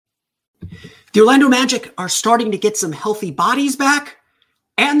The Orlando Magic are starting to get some healthy bodies back,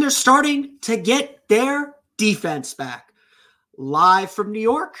 and they're starting to get their defense back. Live from New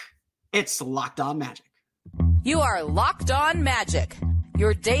York, it's Locked On Magic. You are Locked On Magic,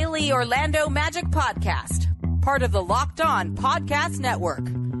 your daily Orlando Magic podcast, part of the Locked On Podcast Network,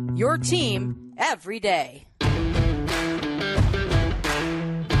 your team every day.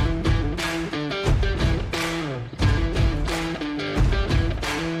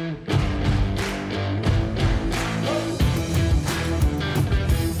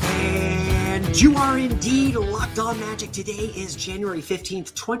 You are indeed Locked On Magic. Today is January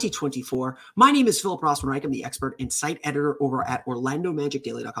 15th, 2024. My name is Philip Rossman-Reich. I'm the expert and site editor over at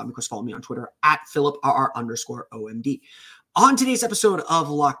OrlandoMagicDaily.com. Of course, follow me on Twitter at PhilipRR_OMD. On today's episode of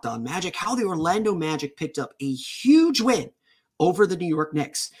Locked On Magic, how the Orlando Magic picked up a huge win over the New York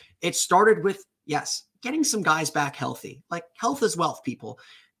Knicks. It started with, getting some guys back healthy. Like, health is wealth, people.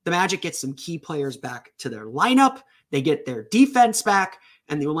 The Magic gets some key players back to their lineup. They get their defense back.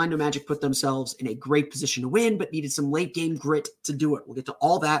 And the Orlando Magic put themselves in a great position to win, but needed some late game grit to do it. We'll get to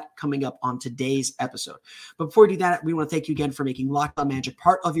all that coming up on today's episode. But before we do that, we want to thank you again for making Locked On Magic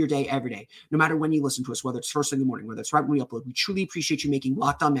part of your day every day. No matter when you listen to us, whether it's first thing in the morning, whether it's right when we upload, we truly appreciate you making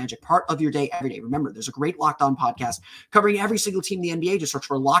Locked On Magic part of your day every day. Remember, there's a great Locked On podcast covering every single team in the NBA. Just search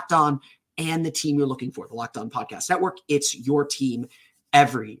for Locked On and the team you're looking for, the Locked On Podcast Network. It's your team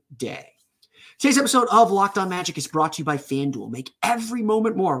every day. Today's episode of Locked On Magic is brought to you by FanDuel. Make every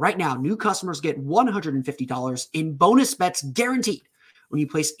moment more. Right now, new customers get $150 in bonus bets guaranteed when you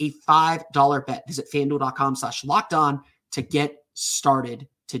place a $5 bet. Visit FanDuel.com/LockedOn to get started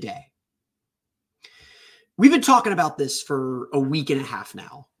today. We've been talking about this for a week and a half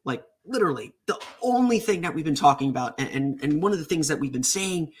now. Like, literally, the only thing that we've been talking about, and one of the things that we've been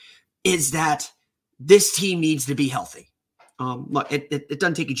saying is that this team needs to be healthy. Look, it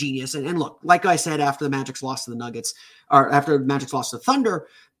doesn't take a genius. And look, like I said, after the Magic's loss to the Nuggets, or after the Magic's loss to the Thunder,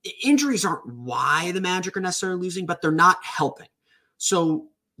 injuries aren't why the Magic are necessarily losing, but they're not helping. So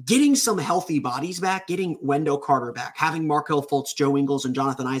getting some healthy bodies back, getting Wendell Carter back, having Markelle Fultz, Joe Ingles, and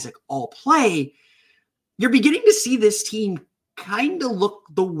Jonathan Isaac all play, you're beginning to see this team kind of look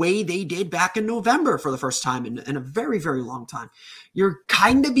the way they did back in November for the first time in a very, very long time. You're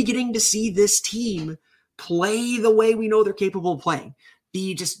kind of beginning to see this team play the way we know they're capable of playing.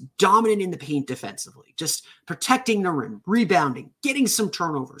 Be just dominant in the paint defensively, just protecting the rim, rebounding, getting some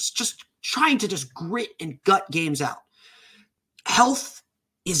turnovers, just trying to just grit and gut games out. Health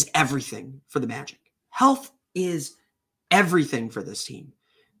is everything for the Magic. Health is everything for this team.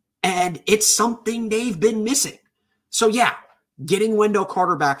 And it's something they've been missing. So getting Wendell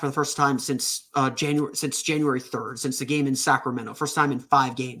Carter back for the first time since January 3rd, since the game in Sacramento, first time in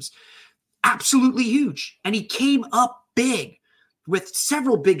 5 games. Absolutely huge. And he came up big with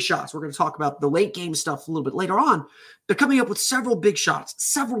several big shots. We're going to talk about the late game stuff a little bit later on. They're coming up with several big shots,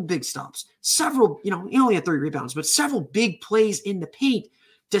 several big stops, several, he only had 3 rebounds, but several big plays in the paint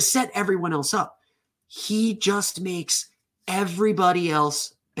to set everyone else up. He just makes everybody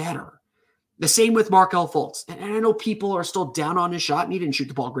else better. The same with Markelle Fultz. And I know people are still down on his shot, and he didn't shoot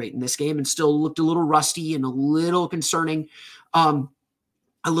the ball great in this game and still looked a little rusty and a little concerning.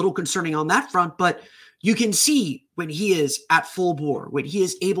 On that front, but you can see when he is at full bore, when he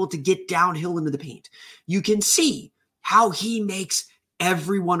is able to get downhill into the paint, you can see how he makes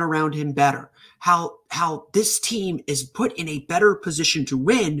everyone around him better, how this team is put in a better position to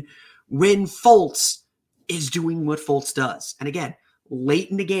win when Fultz is doing what Fultz does. And again,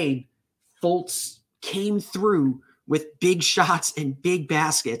 late in the game, Fultz came through with big shots and big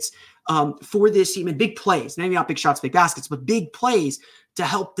baskets for this team, and big plays, maybe not big shots, big baskets, but big plays to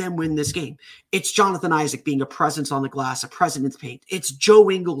help them win this game. It's Jonathan Isaac being a presence on the glass, a presence in the paint. It's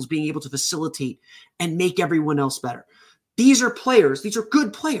Joe Ingles being able to facilitate and make everyone else better. These are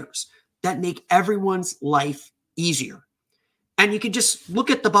good players that make everyone's life easier. And you can just look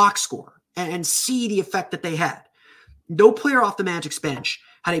at the box score and see the effect that they had. No player off the Magic's bench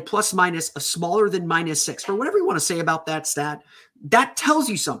had a plus minus, a smaller than -6. For whatever you want to say about that stat, that tells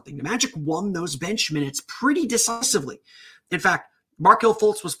you something. The Magic won those bench minutes pretty decisively. In fact, Markelle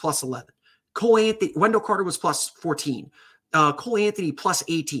Fultz was plus 11. Wendell Carter was plus 14. Cole Anthony plus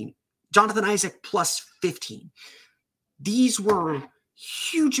 18. Jonathan Isaac plus 15. These were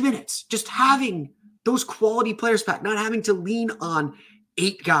huge minutes. Just having those quality players back, not having to lean on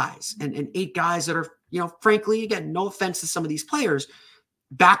 8 guys and 8 guys that are, frankly, again, no offense to some of these players,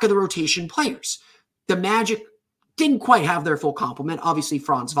 back of the rotation players. The Magic didn't quite have their full complement. Obviously,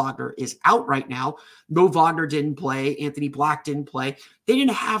 Franz Wagner is out right now. Mo Wagner didn't play. Anthony Black didn't play. They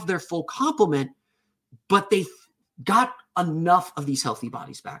didn't have their full complement, but they got enough of these healthy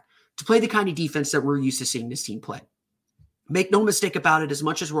bodies back to play the kind of defense that we're used to seeing this team play. Make no mistake about it, as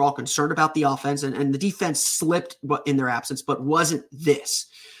much as we're all concerned about the offense, and the defense slipped in their absence, but wasn't this.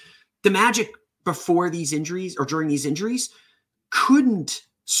 The Magic before these injuries or during these injuries couldn't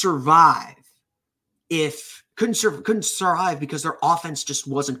survive couldn't survive because their offense just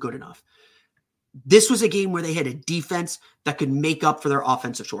wasn't good enough. This was a game where they had a defense that could make up for their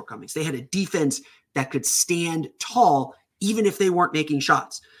offensive shortcomings. They had a defense that could stand tall even if they weren't making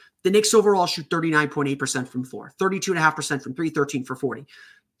shots. The Knicks overall shoot 39.8% from floor, 32.5% from 3, 13 for 40,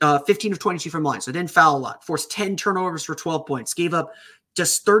 15 of 22 from line. So didn't foul a lot, forced 10 turnovers for 12 points, gave up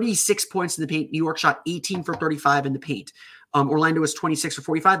just 36 points in the paint. New York shot 18 for 35 in the paint. Orlando was 26 for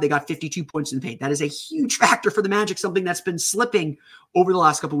 45. They got 52 points in the paint. That is a huge factor for the Magic, something that's been slipping over the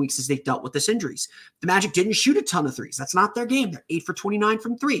last couple of weeks as they've dealt with this injuries. The Magic didn't shoot a ton of threes. That's not their game. They're 8 for 29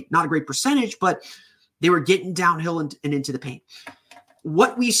 from 3. Not a great percentage, but they were getting downhill and into the paint.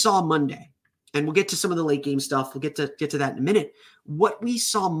 What we saw Monday, and we'll get to some of the late game stuff. We'll get to that in a minute. What we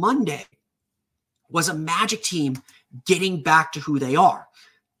saw Monday was a Magic team getting back to who they are.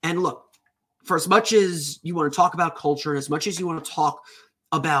 And look, for as much as you want to talk about culture, and as much as you want to talk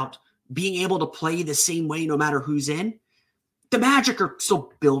about being able to play the same way no matter who's in, the Magic are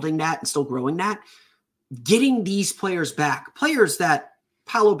still building that and still growing that. Getting these players back, players that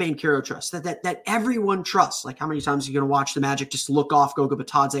Paolo Banchero trusts, that everyone trusts. Like, how many times are you going to watch the Magic just look off Goga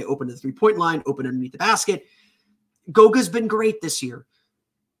Bitadze, open to the three-point line, open underneath the basket? Goga's been great this year,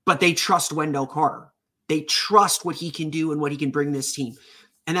 but they trust Wendell Carter. They trust what he can do and what he can bring this team.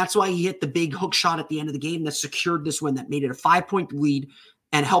 And that's why he hit the big hook shot at the end of the game that secured this win, that made it a 5-point lead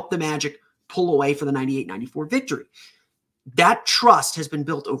and helped the Magic pull away for the 98-94 victory. That trust has been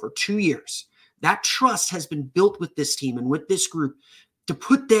built over 2 years. That trust has been built with this team and with this group to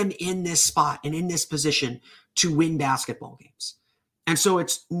put them in this spot and in this position to win basketball games. And so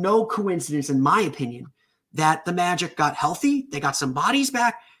it's no coincidence, in my opinion, that the Magic got healthy, they got some bodies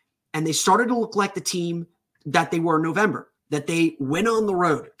back, and they started to look like the team that they were in November, that they went on the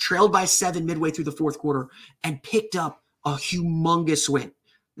road, trailed by 7 midway through the fourth quarter, and picked up a humongous win.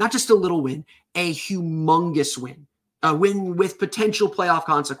 Not just a little win, a humongous win. A win with potential playoff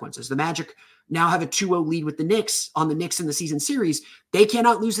consequences. The Magic now have a 2-0 lead with the Knicks on the Knicks in the season series. They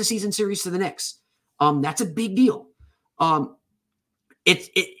cannot lose the season series to the Knicks. That's a big deal.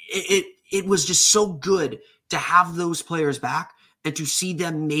 It was just so good to have those players back and to see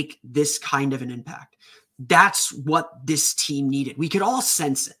them make this kind of an impact. That's what this team needed. We could all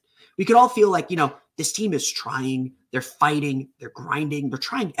sense it. We could all feel like, this team is trying, they're fighting, they're grinding, they're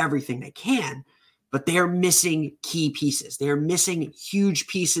trying everything they can, but they are missing key pieces. They are missing huge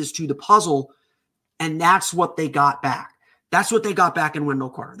pieces to the puzzle, and that's what they got back. That's what they got back in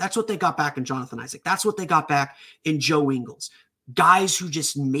Wendell Carter. That's what they got back in Jonathan Isaac. That's what they got back in Joe Ingles. Guys who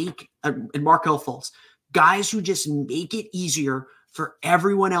just make, and Markelle Fultz, guys who just make it easier for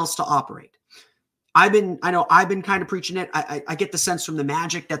everyone else to operate. I've been kind of preaching it. I get the sense from the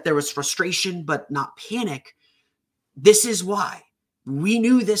Magic that there was frustration, but not panic. This is why. We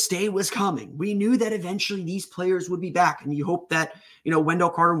knew this day was coming. We knew that eventually these players would be back. And you hope that, Wendell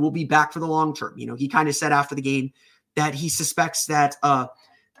Carter will be back for the long term. He kind of said after the game that he suspects that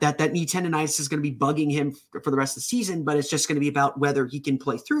that knee tendonitis is going to be bugging him for the rest of the season, but it's just going to be about whether he can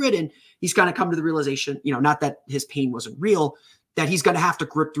play through it. And he's kind of come to the realization, not that his pain wasn't real, that he's going to have to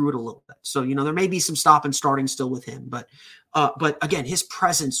grip through it a little bit. So, there may be some stop and starting still with him, but again, his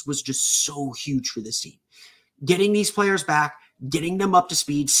presence was just so huge for this team. Getting these players back, getting them up to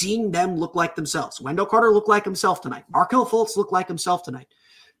speed, seeing them look like themselves. Wendell Carter looked like himself tonight. Markelle Fultz looked like himself tonight.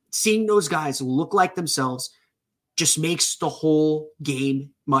 Seeing those guys look like themselves just makes the whole game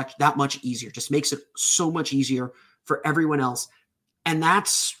that much easier. Just makes it so much easier for everyone else. And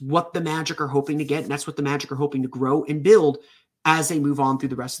that's what the Magic are hoping to get. And that's what the Magic are hoping to grow and build as they move on through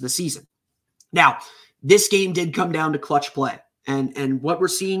the rest of the season. Now, this game did come down to clutch play. And what we're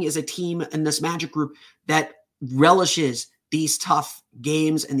seeing is a team in this Magic group that relishes these tough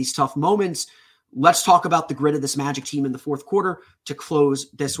games and these tough moments. Let's talk about the grit of this Magic team in the fourth quarter to close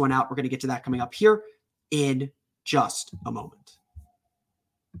this one out. We're going to get to that coming up here in just a moment.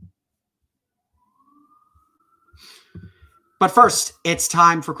 But first, it's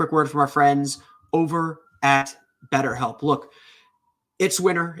time for a quick word from our friends over at BetterHelp. Look, it's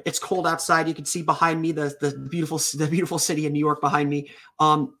winter. It's cold outside. You can see behind me the beautiful city of New York behind me.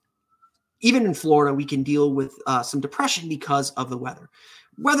 Even in Florida, we can deal with some depression because of the weather.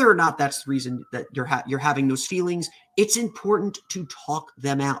 Whether or not that's the reason that you're having those feelings, it's important to talk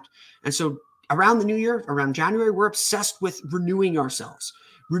them out. And so around the new year, around January, we're obsessed with renewing ourselves.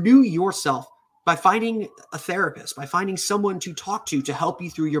 Renew yourself by finding a therapist, by finding someone to talk to help you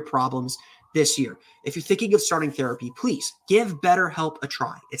through your problems this year. If you're thinking of starting therapy, please give BetterHelp a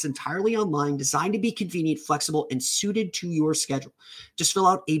try. It's entirely online, designed to be convenient, flexible, and suited to your schedule. Just fill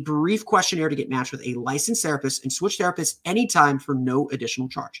out a brief questionnaire to get matched with a licensed therapist and switch therapists anytime for no additional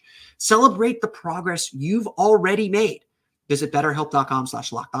charge. Celebrate the progress you've already made. Visit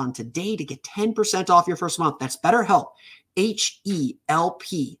BetterHelp.com/lockedon today to get 10% off your first month. That's BetterHelp,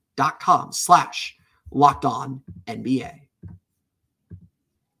 HELP.com/LockedOnNBA.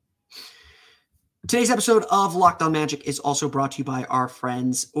 Today's episode of Locked On Magic is also brought to you by our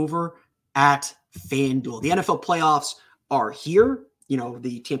friends over at FanDuel. The NFL playoffs are here. You know,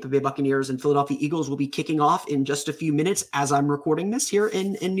 the Tampa Bay Buccaneers and Philadelphia Eagles will be kicking off in just a few minutes as I'm recording this here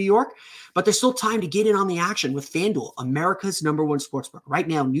in New York. But there's still time to get in on the action with FanDuel, America's #1 sportsbook. Right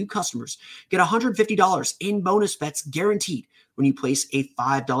now, new customers get $150 in bonus bets guaranteed when you place a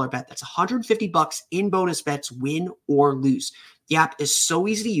 $5 bet. That's $150 in bonus bets, win or lose. The app is so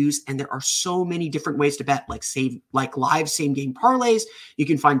easy to use, and there are so many different ways to bet, like live same-game parlays. You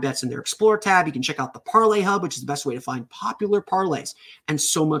can find bets in their Explore tab. You can check out the Parlay Hub, which is the best way to find popular parlays, and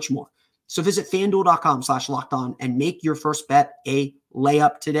so much more. So visit FanDuel.com/lockedon and make your first bet a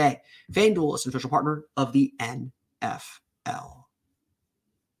layup today. FanDuel is an official partner of the NFL.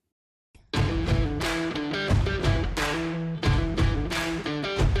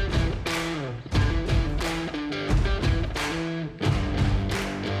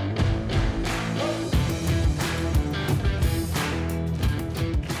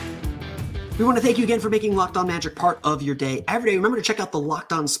 We want to thank you again for making Locked On Magic part of your day every day. Remember to check out the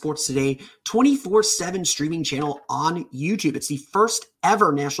Locked On Sports Today 24/7 streaming channel on YouTube. It's the first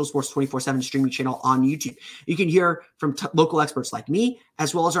ever National Sports 24/7 streaming channel on YouTube. You can hear from local experts like me,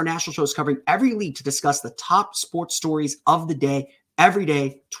 as well as our national shows covering every league to discuss the top sports stories of the day, every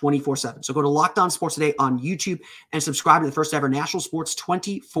day, 24/7. So go to Locked On Sports Today on YouTube and subscribe to the first ever National Sports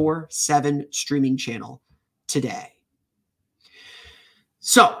 24/7 streaming channel today.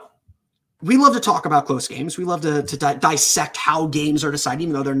 So, we love to talk about close games. We love to dissect how games are decided,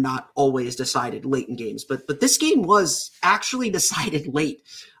 even though they're not always decided late in games. But this game was actually decided late.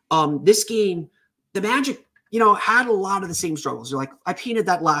 This game, the Magic, had a lot of the same struggles. Like I painted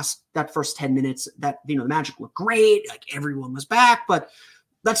that first 10 minutes that, the Magic looked great. Like everyone was back, but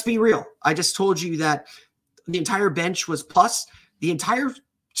let's be real. I just told you that the entire bench was plus. The entire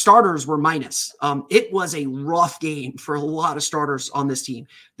starters were minus. It was a rough game for a lot of starters on this team.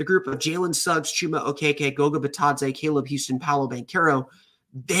 The group of Jalen Suggs, Chuma Okeke, Goga Bitadze, Caleb Houston, Paolo Banchero,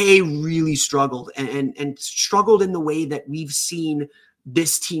 they really struggled and struggled in the way that we've seen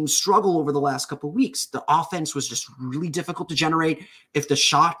this team struggle over the last couple of weeks. The offense was just really difficult to generate. If the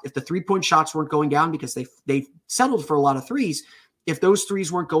 3-point shots weren't going down, because they settled for a lot of threes, if those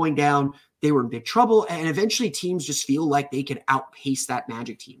threes weren't going down, they were in big trouble, and eventually teams just feel like they can outpace that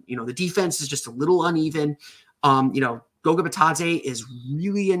Magic team. The defense is just a little uneven. Goga Bitadze is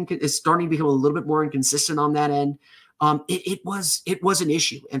starting to become a little bit more inconsistent on that end. It was an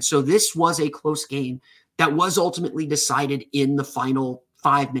issue, and so this was a close game that was ultimately decided in the final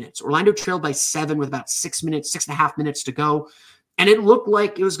 5 minutes. Orlando trailed by 7 with about 6.5 minutes to go, and it looked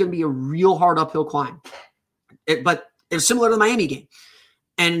like it was going to be a real hard uphill climb. But it was similar to the Miami game.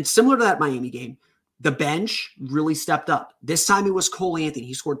 And similar to that Miami game, the bench really stepped up. This time it was Cole Anthony.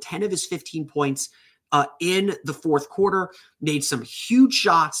 He scored 10 of his 15 points in the fourth quarter, made some huge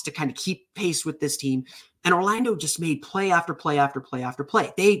shots to kind of keep pace with this team. And Orlando just made play after play after play after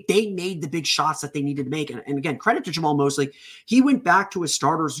play. They made the big shots that they needed to make. And again, credit to Jamal Mosley. He went back to his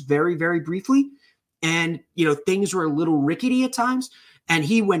starters very, very briefly. And, things were a little rickety at times. And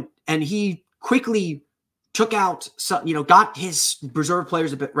he quickly took out, got his reserve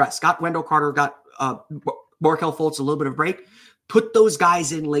players a bit rest, got Wendell Carter, got Markelle Fultz a little bit of break, put those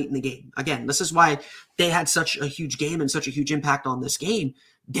guys in late in the game. Again, this is why they had such a huge game and such a huge impact on this game.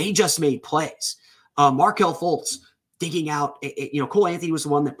 They just made plays. Markelle Fultz digging out, Cole Anthony was the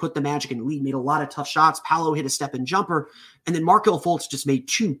one that put the Magic in the lead, made a lot of tough shots. Paolo hit a step-in jumper, and then Markelle Fultz just made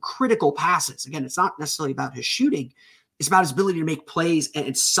 2 critical passes. Again, it's not necessarily about his shooting. It's about his ability to make plays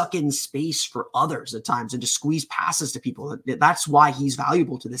and suck in space for others at times and to squeeze passes to people. That's why he's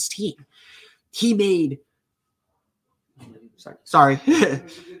valuable to this team. He made – sorry.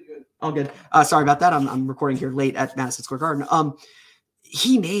 All good. Sorry about that. I'm recording here late at Madison Square Garden.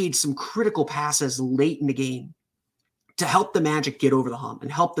 He made some critical passes late in the game to help the Magic get over the hump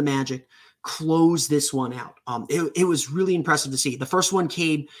and help the Magic close this one out. It was really impressive to see. The first one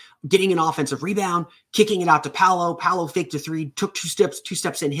came getting an offensive rebound, kicking it out to Paolo. Paolo faked a 3, took two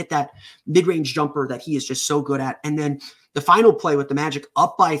steps in, hit that mid-range jumper that he is just so good at. And then The final play with the Magic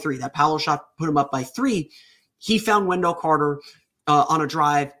up by 3, that Paolo shot put him up by 3. He found Wendell Carter on a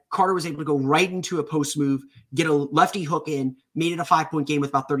drive. Carter was able to go right into a post move, get a lefty hook in, made it a 5-point game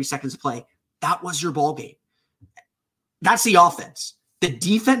with about 30 seconds to play. That was your ball game. That's the offense. The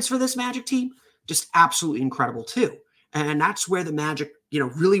defense for this Magic team, just absolutely incredible too. And that's where the Magic,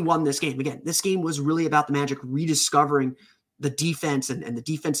 really won this game. Again, this game was really about the Magic rediscovering the defense and the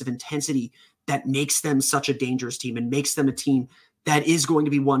defensive intensity that makes them such a dangerous team and makes them a team that is going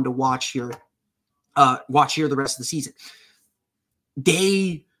to be one to watch here the rest of the season.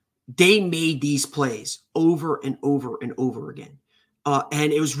 They made these plays over and over and over again.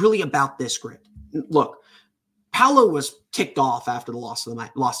 And it was really about this grit. Look, Paolo was ticked off after the loss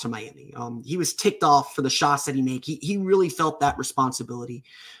to Miami. He was ticked off for the shots that he made. He really felt that responsibility.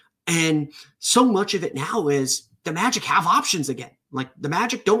 And so much of it now is the Magic have options again. Like the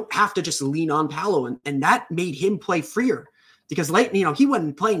Magic don't have to just lean on Paolo. And that made him play freer because late, he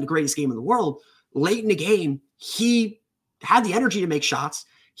wasn't playing the greatest game in the world. Late in the game, he had the energy to make shots.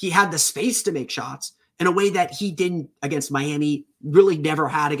 He had the space to make shots in a way that he didn't against Miami, really never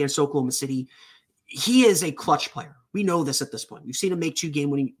had against Oklahoma City. He is a clutch player. We know this at this point. We've seen him make 3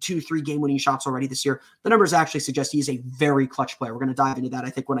 game-winning shots already this year. The numbers actually suggest he is a very clutch player. We're going to dive into that, I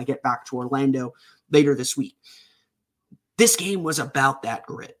think, when I get back to Orlando later this week. This game was about that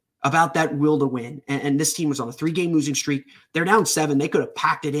grit, about that will to win. And this team was on a 3-game losing streak. They're down 7. They could have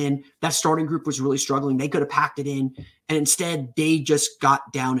packed it in. That starting group was really struggling. They could have packed it in. And instead, they just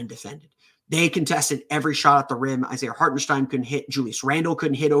got down and defended. They contested every shot at the rim. Isaiah Hartenstein couldn't hit. Julius Randle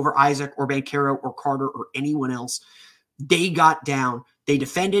couldn't hit over Isaac or Banchero or Carter or anyone else. They got down. They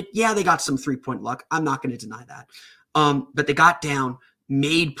defended. Yeah, they got some 3-point luck. I'm not going to deny that. But they got down,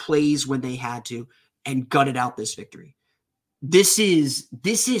 made plays when they had to, and gutted out this victory. This is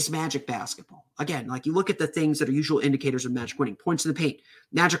Magic basketball. Again, like you look at the things that are usual indicators of Magic winning. Points in the paint.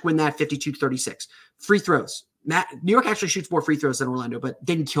 Magic win that 52-36. Free throws. New York actually shoots more free throws than Orlando, but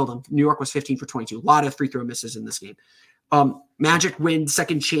didn't kill them. New York was 15 for 22. A lot of free throw misses in this game. Magic lost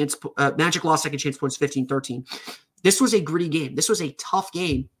second chance points 15-13. This was a gritty game. This was a tough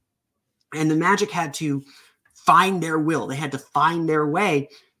game. And the Magic had to find their will. They had to find their way,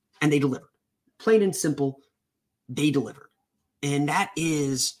 and they delivered. Plain and simple, they delivered. And that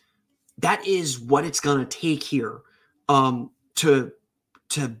is what it's going to take here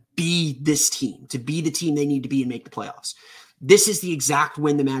to be this team, to be the team they need to be and make the playoffs. This is the exact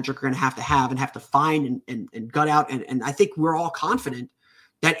win the Magic are going to have to find and gut out. And I think we're all confident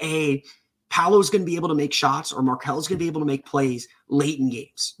that Paolo's going to be able to make shots or Markel's going to be able to make plays late in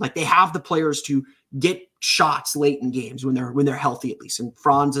games. Like they have the players to get shots late in games when they're healthy at least. And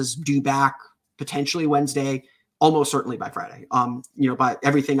Franz is due back potentially Wednesday, almost certainly by Friday. By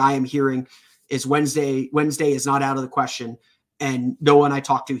everything I am hearing is Wednesday is not out of the question. And no one I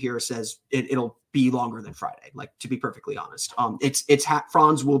talk to here says it'll be longer than Friday. Like, to be perfectly honest,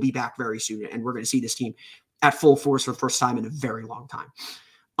 Franz will be back very soon, and we're going to see this team at full force for the first time in a very long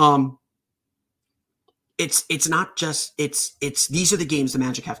time. It's not just these are the games the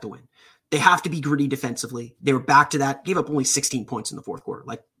Magic have to win. They have to be gritty defensively. They were back to that, gave up only 16 points in the fourth quarter.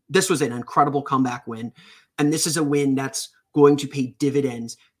 Like this was an incredible comeback win, and this is a win that's going to pay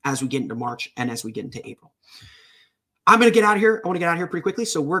dividends as we get into March and as we get into April. I'm going to get out of here. I want to get out of here pretty quickly.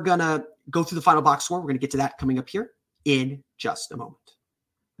 So we're going to go through the final box score. We're going to get to that coming up here in just a moment.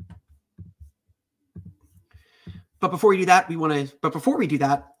 But before we do that, we want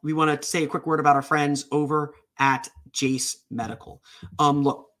to say a quick word about our friends over at Jase Medical.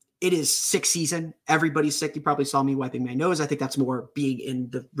 Look, it is sick season. Everybody's sick. You probably saw me wiping my nose. I think that's more being in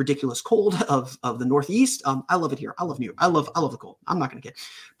the ridiculous cold of the Northeast. I love it here. I love New York. I love the cold. I'm not going to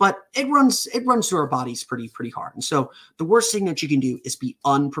but it runs through our bodies pretty hard. And so the worst thing that you can do is be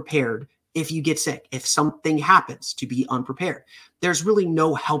unprepared. If you get sick, if something happens, to be unprepared. There's really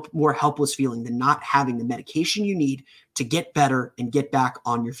no more helpless feeling than not having the medication you need to get better and get back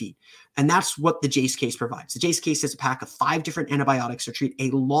on your feet. And that's what the Jase case provides. The Jase case is a pack of 5 different antibiotics to treat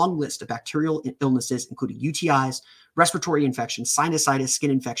a long list of bacterial illnesses, including UTIs, respiratory infections, sinusitis,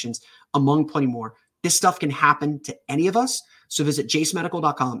 skin infections, among plenty more. This stuff can happen to any of us. So visit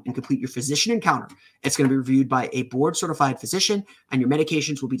jasemedical.com and complete your physician encounter. It's going to be reviewed by a board-certified physician, and your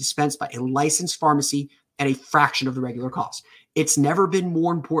medications will be dispensed by a licensed pharmacy at a fraction of the regular cost. It's never been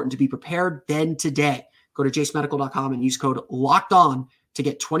more important to be prepared than today. Go to jasemedical.com and use code LOCKEDON to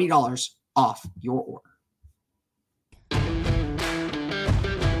get $20 off your order.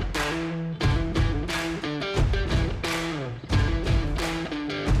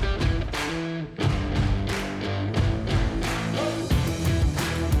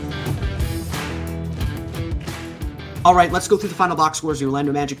 All right, let's go through the final box scores. The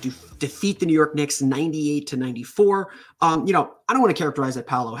Orlando Magic defeat the New York Knicks 98-94. I don't want to characterize that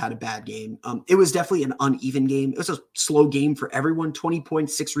Paolo had a bad game. It was definitely an uneven game. It was a slow game for everyone. 20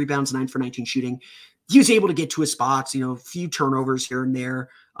 points, 6 rebounds, 9 for 19 shooting. He was able to get to his spots, a few turnovers here and there.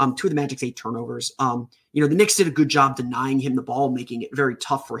 2 of the Magic's 8 turnovers. The Knicks did a good job denying him the ball, making it very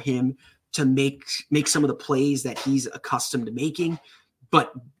tough for him to make some of the plays that he's accustomed to making.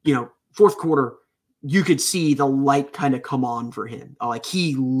 But, fourth quarter, you could see the light kind of come on for him. Like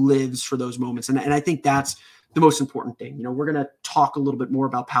he lives for those moments. And I think that's the most important thing. We're going to talk a little bit more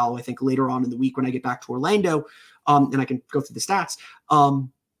about Paolo, I think, later on in the week when I get back to Orlando, and I can go through the stats.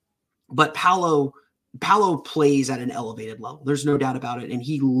 But Paolo plays at an elevated level. There's no doubt about it. And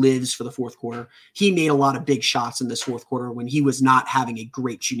he lives for the fourth quarter. He made a lot of big shots in this fourth quarter when he was not having a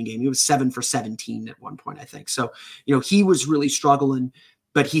great shooting game. He was 7 for 17 at one point, I think. So, he was really struggling,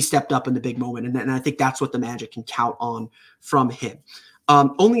 but he stepped up in the big moment. And I think that's what the Magic can count on from him.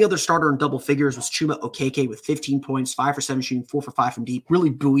 Only other starter in double figures was Chuma Okeke with 15 points, 5 for 7 shooting, 4 for 5 from deep. Really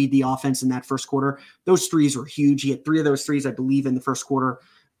buoyed the offense in that first quarter. Those threes were huge. He had 3 of those threes, I believe, in the first quarter.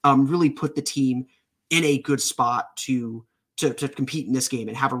 Really put the team in a good spot to compete in this game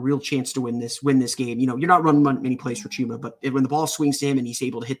and have a real chance to win this game. You're not running many plays for Chuma, but when the ball swings to him and he's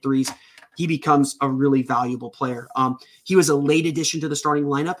able to hit threes, he becomes a really valuable player. He was a late addition to the starting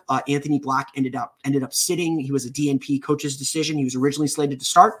lineup. Anthony Black ended up sitting. He was a DNP coach's decision. He was originally slated to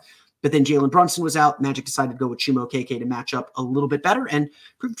start, but then Jalen Brunson was out. Magic decided to go with Chuma Okeke to match up a little bit better and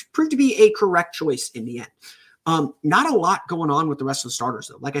proved to be a correct choice in the end. Not a lot going on with the rest of the starters,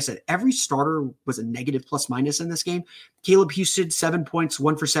 though. Like I said, every starter was a negative plus minus in this game. Caleb Houston, 7 points,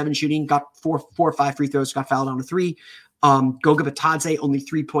 1 for 7 shooting, got 4 or 5 free throws, got fouled on a 3. Goga Bitadze, only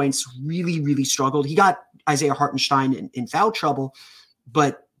 3 points, really, really struggled. He got Isaiah Hartenstein in foul trouble,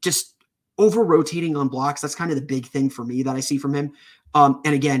 but just over rotating on blocks. That's kind of the big thing for me that I see from him. And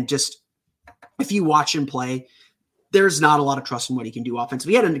again, just if you watch him play, there's not a lot of trust in what he can do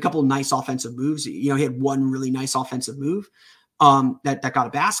offensively. He had a couple of nice offensive moves. He had one really nice offensive move that got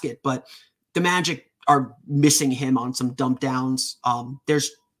a basket, but the Magic are missing him on some dump downs. There's,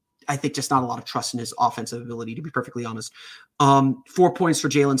 I think, just not a lot of trust in his offensive ability, to be perfectly honest. 4 points for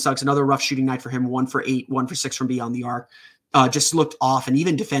Jalen Suggs, another rough shooting night for him, 1 for 8, 1 for 6 from beyond the arc. Just looked off. And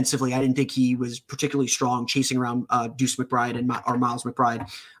even defensively, I didn't think he was particularly strong chasing around Deuce McBride or Miles McBride.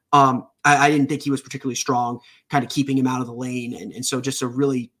 I didn't think he was particularly strong, kind of keeping him out of the lane. And so just a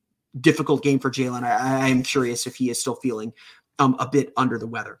really difficult game for Jalen. I am curious if he is still feeling a bit under the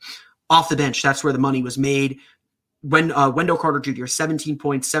weather. Off the bench, that's where the money was made. Wendell Carter Jr., 17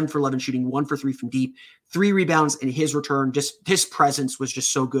 points, 7 for 11 shooting, 1 for 3 from deep, 3 rebounds in his return. Just his presence was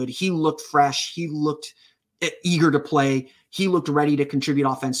just so good. He looked fresh. He looked eager to play. He looked ready to contribute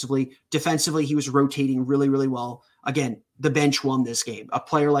offensively. Defensively, he was rotating really, really well. Again, the bench won this game. A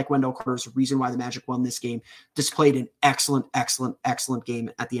player like Wendell Carter is the reason why the Magic won this game. Displayed an excellent, excellent, excellent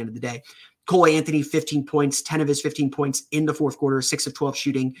game at the end of the day. Cole Anthony, 15 points, 10 of his 15 points in the fourth quarter, 6 of 12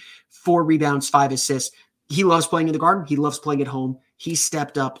 shooting, 4 rebounds, 5 assists. He loves playing in the Garden. He loves playing at home. He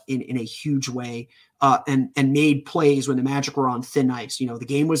stepped up in a huge way and made plays when the Magic were on thin ice. The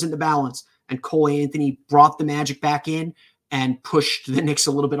game was in the balance, and Cole Anthony brought the Magic back in and pushed the Knicks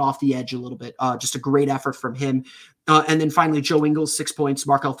a little bit off the edge a little bit. Just a great effort from him. And then finally, Joe Ingles, 6 points.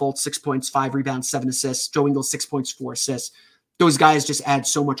 Markelle Fultz, 6 points, 5 rebounds, 7 assists. Joe Ingles, 6 points, 4 assists. Those guys just add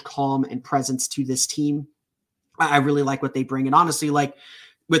so much calm and presence to this team. I really like what they bring. And honestly,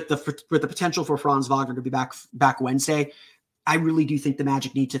 with the potential for Franz Wagner to be back Wednesday, I really do think the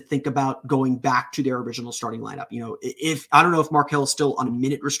Magic need to think about going back to their original starting lineup. If I don't know if Markelle is still on a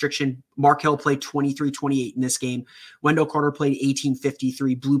minute restriction. Markelle played 23-28 in this game. Wendell Carter played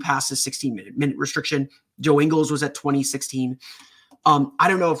 18-53, blew past the 16-minute restriction. Joe Ingles was at 20-16. I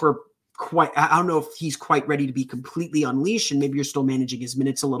don't know if he's quite ready to be completely unleashed, and maybe you're still managing his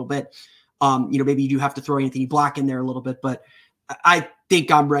minutes a little bit. Maybe you do have to throw Anthony Black in there a little bit, but I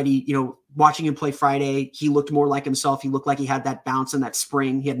think I'm ready. Watching him play Friday, he looked more like himself. He looked like he had that bounce and that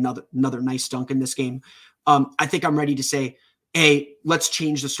spring. He had another nice dunk in this game. I think I'm ready to say, hey, let's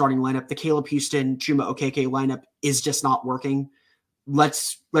change the starting lineup. The Caleb Houston, Chuma Okeke lineup is just not working.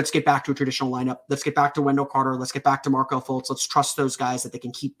 Let's get back to a traditional lineup. Let's get back to Wendell Carter. Let's get back to Markelle Fultz. Let's trust those guys that they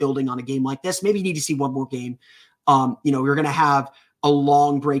can keep building on a game like this. Maybe you need to see one more game. You're going to have a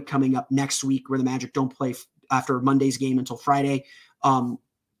long break coming up next week where the Magic don't play after Monday's game until Friday.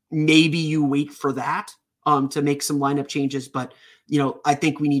 Maybe you wait for that to make some lineup changes, but I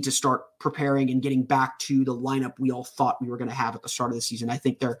think we need to start preparing and getting back to the lineup we all thought we were going to have at the start of the season. I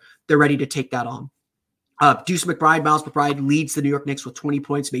think they're ready to take that on. Deuce McBride, Miles McBride leads the New York Knicks with 20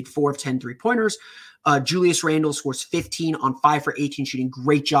 points, made 4 of 10 3-pointers. Julius Randle scores 15 on 5 for 18 shooting.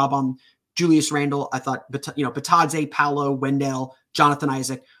 Great job on Julius Randle. I thought, Batadze, Paolo, Wendell, Jonathan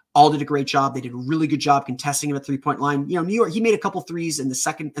Isaac all did a great job. They did a really good job contesting him at 3-point line. New York, he made a couple threes in the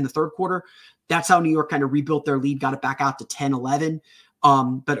second and the third quarter. That's how New York kind of rebuilt their lead, got it back out to 10-11.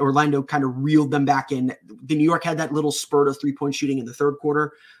 But Orlando kind of reeled them back in. The New York had that little spurt of 3-point shooting in the third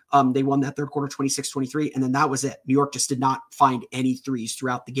quarter. They won that third quarter 26-23, and then that was it. New York just did not find any threes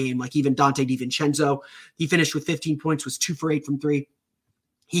throughout the game. Like even Dante DiVincenzo, he finished with 15 points, was 2 for 8 from 3.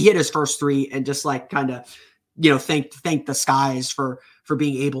 He hit his first 3 and just like kind of, thank the skies for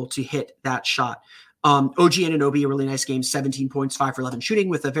being able to hit that shot. OG Anunoby, a really nice game, 17 points, 5 for 11 shooting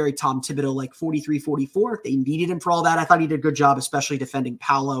with a very Tom Thibodeau, like 43-44. They needed him for all that. I thought he did a good job, especially defending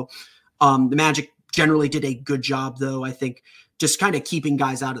Paolo. The Magic generally did a good job, though, I think, just kind of keeping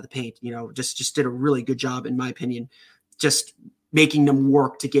guys out of the paint, just did a really good job, in my opinion, just making them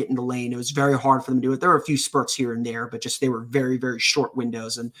work to get in the lane. It was very hard for them to do it. There were a few spurts here and there, but just they were very, very short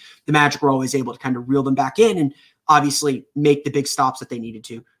windows, and the Magic were always able to kind of reel them back in and obviously make the big stops that they needed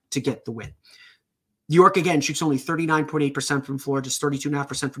to get the win. New York, again, shoots only 39.8% from floor, just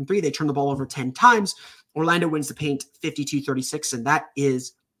 32.5% from 3. They turn the ball over 10 times. Orlando wins the paint 52-36, and that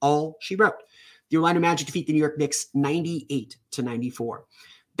is all she wrote. The Orlando Magic defeat the New York Knicks 98-94.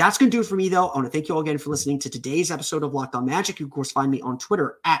 That's going to do it for me, though. I want to thank you all again for listening to today's episode of Locked On Magic. You, of course, find me on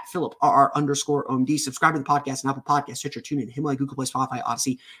Twitter at @PhilipRR_OMD. Subscribe to the podcast and Apple Podcasts, Stitcher, TuneIn, Himalaya, Google Play, Spotify,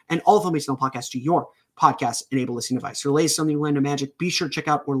 Odyssey, and all of them on podcasts to your podcast-enabled listening device. For the latest on the Orlando Magic, be sure to check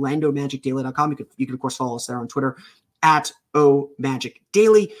out OrlandoMagicDaily.com. You can, of course, follow us there on Twitter at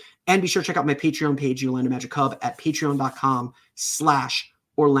OMagicDaily. And be sure to check out my Patreon page, the Orlando Magic Hub, at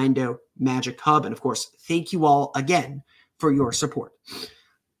patreon.com/Orlando Magic Hub. And, of course, thank you all again for your support.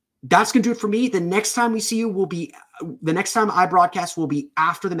 That's going to do it for me. The next time we see you the next time I broadcast will be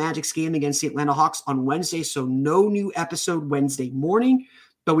after the Magic's game against the Atlanta Hawks on Wednesday. So no new episode Wednesday morning,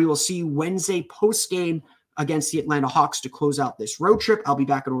 but we will see you Wednesday post-game against the Atlanta Hawks to close out this road trip. I'll be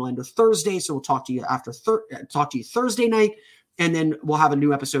back in Orlando Thursday, so we'll talk to you Thursday night, and then we'll have a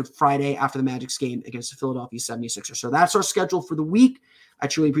new episode Friday after the Magic's game against the Philadelphia 76ers. So that's our schedule for the week. I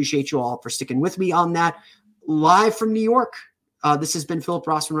truly appreciate you all for sticking with me on that. Live from New York, this has been Philip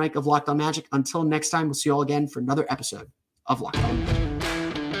Rossman-Reich of Locked On Magic. Until next time, we'll see you all again for another episode of Locked On Magic.